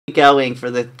going for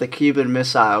the Cuban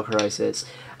Missile Crisis?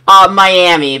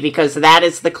 Miami, because that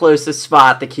is the closest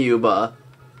spot to Cuba.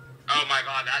 Oh my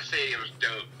god, that stadium's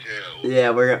dope too. Yeah,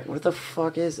 where the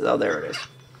fuck is it? Oh, there it is.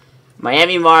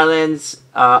 Miami Marlins,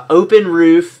 open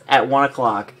roof at 1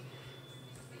 o'clock.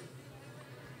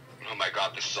 Oh my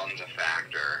god, the sun's a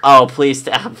factor. Oh, please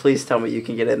tell me you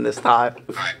can get in this time.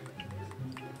 Alright.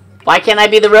 Why can't I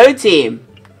be the road team?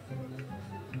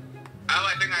 Oh,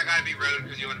 I think I gotta be road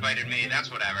because you invited me.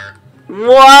 That's whatever.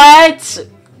 What?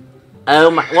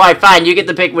 Oh my. Why? Fine. You get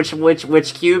to pick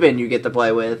which Cuban you get to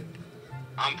play with.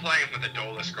 I'm playing with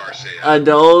Adolis Garcia.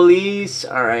 Adolis.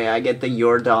 All right. I get the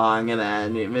your Dong and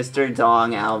then Mr.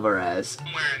 Dong Alvarez.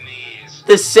 I'm wearing these.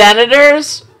 The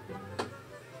Senators.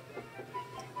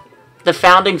 The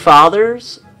Founding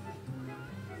Fathers.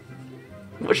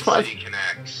 Which one? City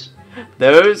Connects.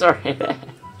 Those are.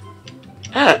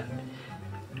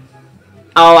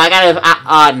 Oh, I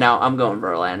gotta. No, I'm going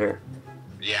Verlander.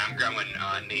 Yeah, I'm going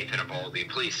Nathan Eovaldi.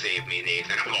 Please save me,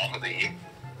 Nathan Eovaldi.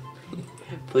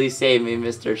 Please save me,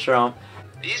 Mr. Trump.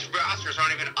 These rosters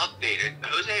aren't even updated.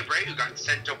 Jose Abreu got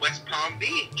sent to West Palm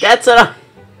Beach. That's what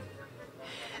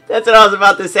I was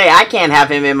about to say. I can't have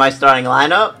him in my starting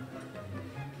lineup.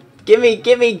 Give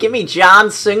me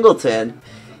John Singleton.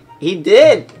 He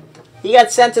did. He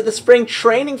got sent to the spring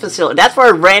training facility. That's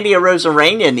where Randy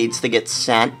Arozarena needs to get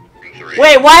sent.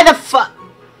 Wait, why the fuck?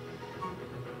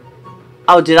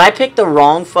 Oh, did I pick the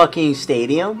wrong fucking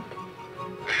stadium?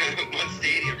 What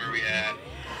stadium are we at?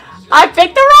 I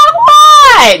picked the wrong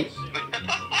one!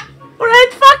 We're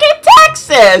in fucking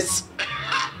Texas!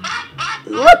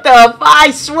 What the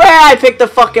I swear I picked the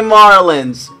fucking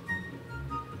Marlins.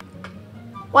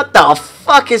 What the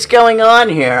fuck is going on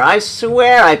here? I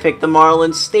swear I picked the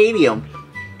Marlins Stadium.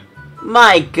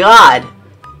 My god.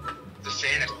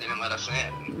 DeSantis didn't let us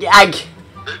in. Yeah,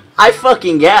 I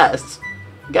fucking guessed.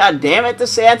 God damn it,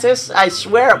 DeSantis! I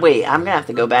swear. Wait, I'm gonna have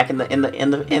to go back on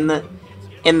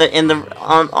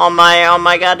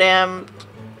my goddamn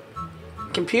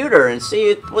computer and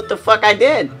see what the fuck I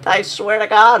did. I swear to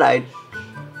God,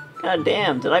 God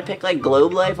damn, did I pick like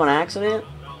Globe Life on accident?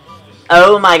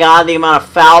 Oh my god, the amount of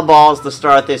foul balls to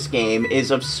start this game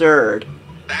is absurd.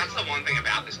 That's the one thing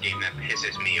about this game that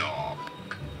pisses me off.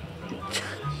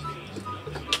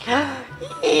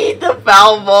 Eat the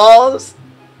foul balls.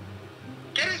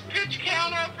 Get his pitch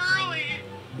count up early.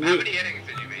 How many innings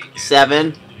did you make?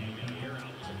 7.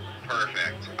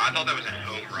 Perfect. I thought that was a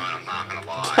home run, I'm not gonna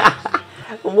lie.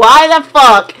 Why the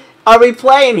fuck are we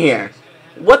playing here?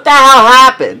 What the hell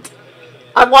happened?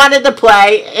 I wanted to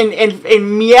play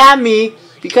in Miami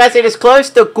because it is close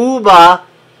to Cuba,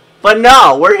 but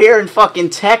no, we're here in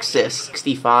fucking Texas.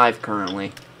 65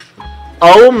 currently.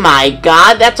 Oh my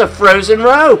god, that's a frozen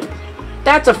rope.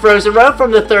 That's a frozen rope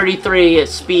from the 33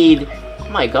 speed. Oh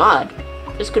my god.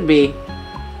 This could be.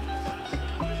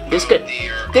 He's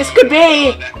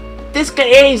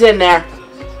in there.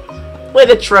 With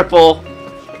a triple.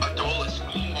 Adolis,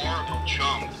 horrible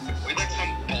chump. We let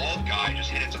some bald guy just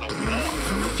hit it to the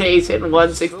wall. He's hitting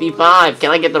 165.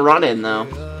 Can I get the run in though?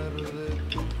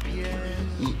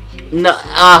 No,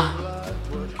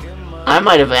 I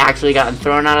might have actually gotten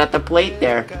thrown out at the plate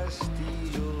there.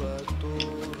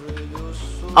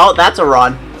 Oh, that's a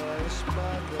run.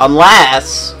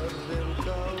 Unless,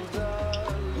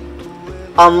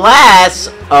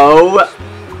 oh,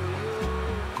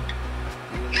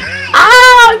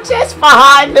 just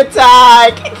behind the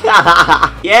tag.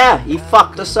 Yeah, he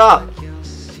fucked us up.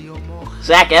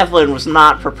 Zach Eflin was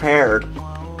not prepared.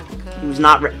 He was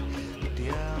not Throw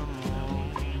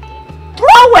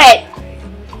it!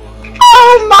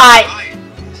 Oh my!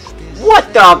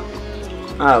 What the?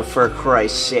 Oh, for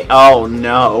Christ's sake. Oh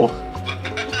no.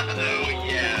 Oh,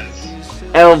 yes.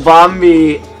 El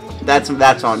Bombi.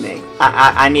 That's on me.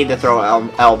 I need to throw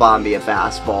El Bombi a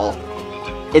fastball.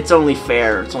 It's only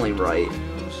fair. It's only right.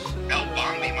 El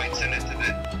Bombi might send it to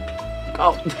the...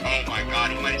 Oh. Oh my god,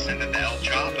 he might send it to El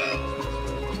Chapo.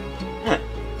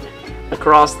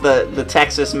 Across the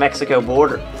Texas-Mexico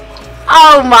border.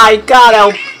 Oh my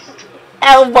god,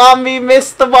 El Bombi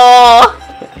missed the ball.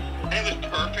 It was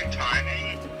perfect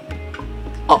timing.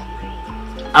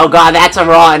 Oh god, that's a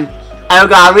run. Oh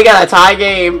god, we got a tie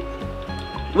game.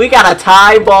 We got a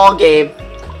tie ball game. Go!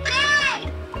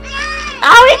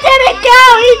 Oh, he didn't go!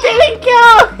 He didn't go!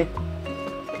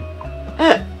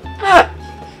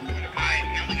 I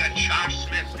only got Josh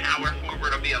Smith, power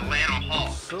forward of the Atlanta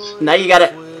Hawks. Now you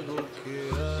gotta...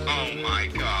 Oh my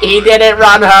god. He didn't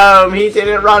run home. He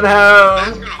didn't run That's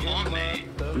home. gonna haunt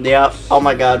me. Yep. Oh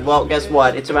my god. Well, guess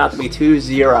what? It's about to be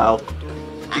 2-0.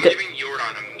 I'm giving Jordan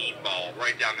a meatball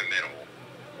right down the middle.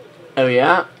 Oh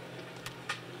yeah?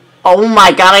 Oh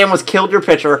my god, I almost killed your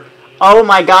pitcher. Oh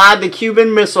my god, the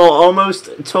Cuban Missile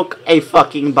almost took a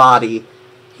fucking body.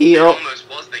 It almost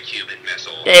was the Cuban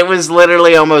Missile. It was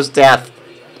literally almost death.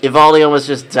 Evaldi almost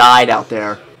just died out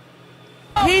there.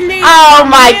 Oh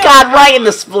my god, right in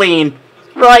the spleen.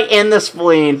 Right in the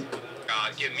spleen.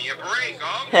 God, give me a break,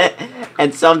 huh?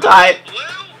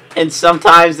 and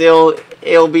sometimes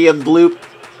it'll be a bloop.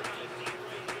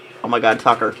 Oh my god,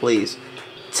 Tucker, please.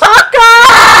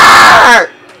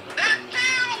 Tucker!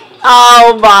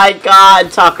 Oh my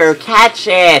god, Tucker, catch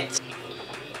it!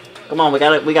 Come on, we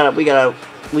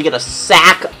gotta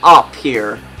sack up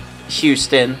here,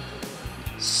 Houston.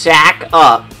 Sack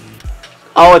up.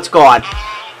 Oh, it's gone.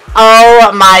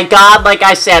 Oh my god, like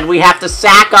I said, we have to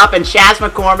sack up, and Chaz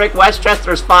McCormick,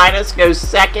 Westchester's finest, goes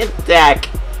second deck.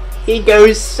 He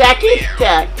goes second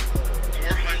deck.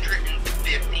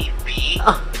 450 feet.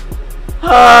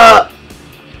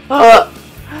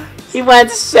 He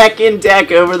went second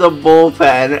deck over the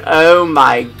bullpen. Oh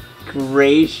my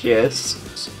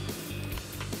gracious.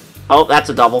 Oh, that's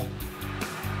a double.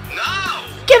 No!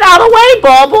 Get out of the way,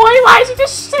 ball boy! Why is he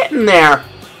just sitting there?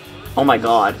 Oh my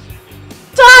god.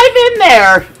 Dive in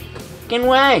there! Fucking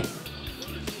way.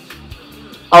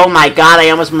 Oh my god, I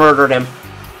almost murdered him.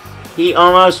 He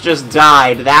almost just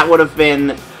died. He would have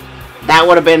been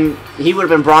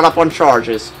brought up on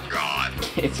charges. God.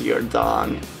 It's your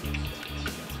dong.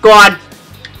 Go on.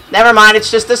 Never mind, it's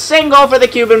just a single for the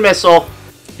Cuban Missile.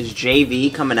 Is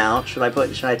JV coming out? Should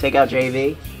I take out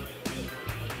JV?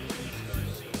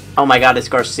 Oh my god, it's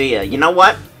Garcia. You know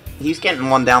what? He's getting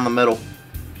one down the middle.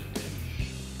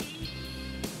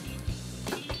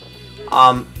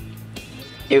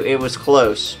 It was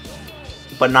close.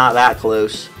 But not that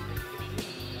close.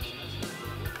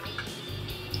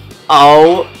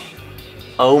 Oh.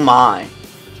 Oh my.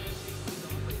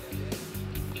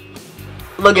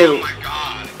 Look at... Oh my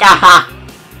god. Gaha!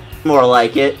 More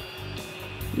like it.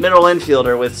 Middle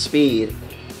infielder with speed.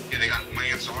 Yeah, they got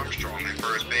Lance Armstrong at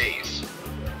first base.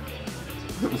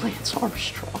 Lance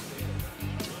Armstrong.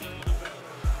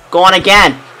 Going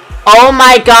again. Oh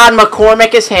my god,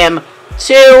 McCormick is him.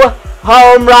 2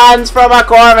 home runs for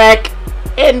McCormick.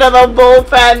 Into the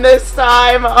bullpen this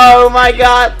time. Oh my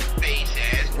god.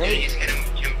 Bases. He's hit him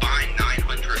combined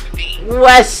 900 feet.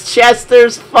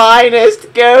 Westchester's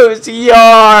finest goes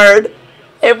yard.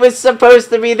 It was supposed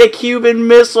to be the Cuban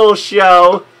Missile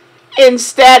show.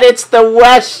 Instead, it's the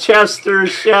Westchester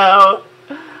show.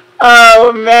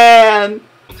 Oh, man.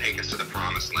 Will take us to the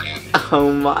promised land.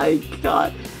 Oh, my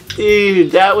God.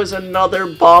 Dude, that was another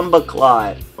bomba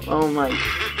clot. Oh, my...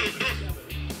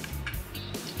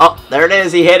 Oh, there it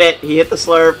is. He hit it. He hit the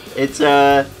slurp. It's,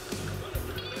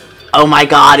 Oh, my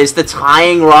God. Is the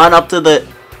tying run up to the...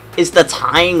 Is the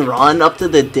tying run up to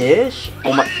the dish?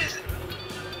 Oh, my...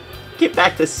 Get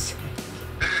back to...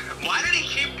 Why did he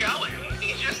keep going?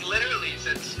 He just literally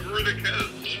said, screw the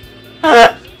coach.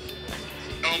 Oh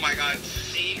my god,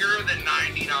 Seager the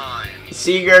 99.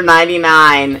 Seager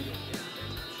 99.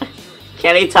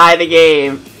 Can he tie the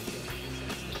game?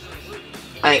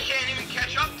 He can't even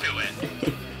catch up to it.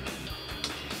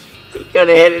 He could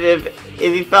have hit it if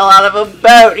he fell out of a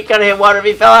boat. He could have hit water if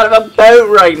he fell out of a boat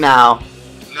right now.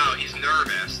 No, he's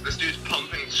nervous. This dude's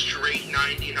pumping straight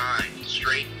 99.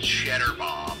 Straight cheddar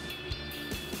bob.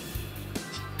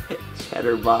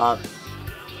 Cheddar bob.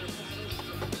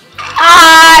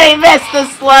 Ah, he missed the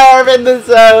slurve in the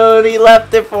zone. He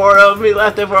left it for him. He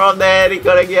left it for him then. He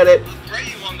couldn't get it.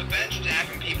 Abreu on the bench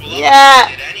tapping people up. Yeah.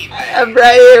 Did anything.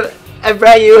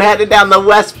 Abreu headed down the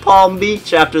West Palm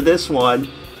Beach after this one.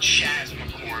 Chaz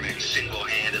McCormick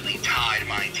single-handedly tied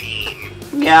my team.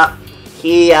 Yeah.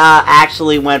 He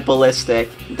actually went ballistic.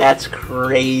 That's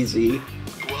crazy.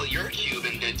 Well, your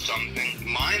Cuban did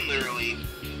something. Mine literally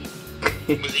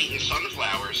was eating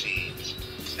sunflower seeds.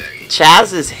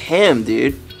 Chaz is him,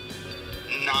 dude.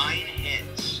 9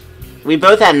 hits. We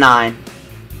both had 9.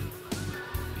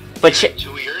 But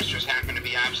 2 years just happened to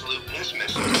be absolute piss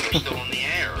missiles. They're still in the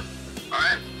air.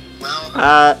 Alright,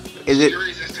 well, is it...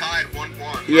 series is tied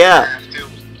 1-1. Yeah.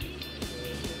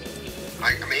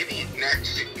 Like, maybe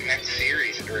next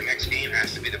series or next game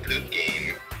has to be the poop game.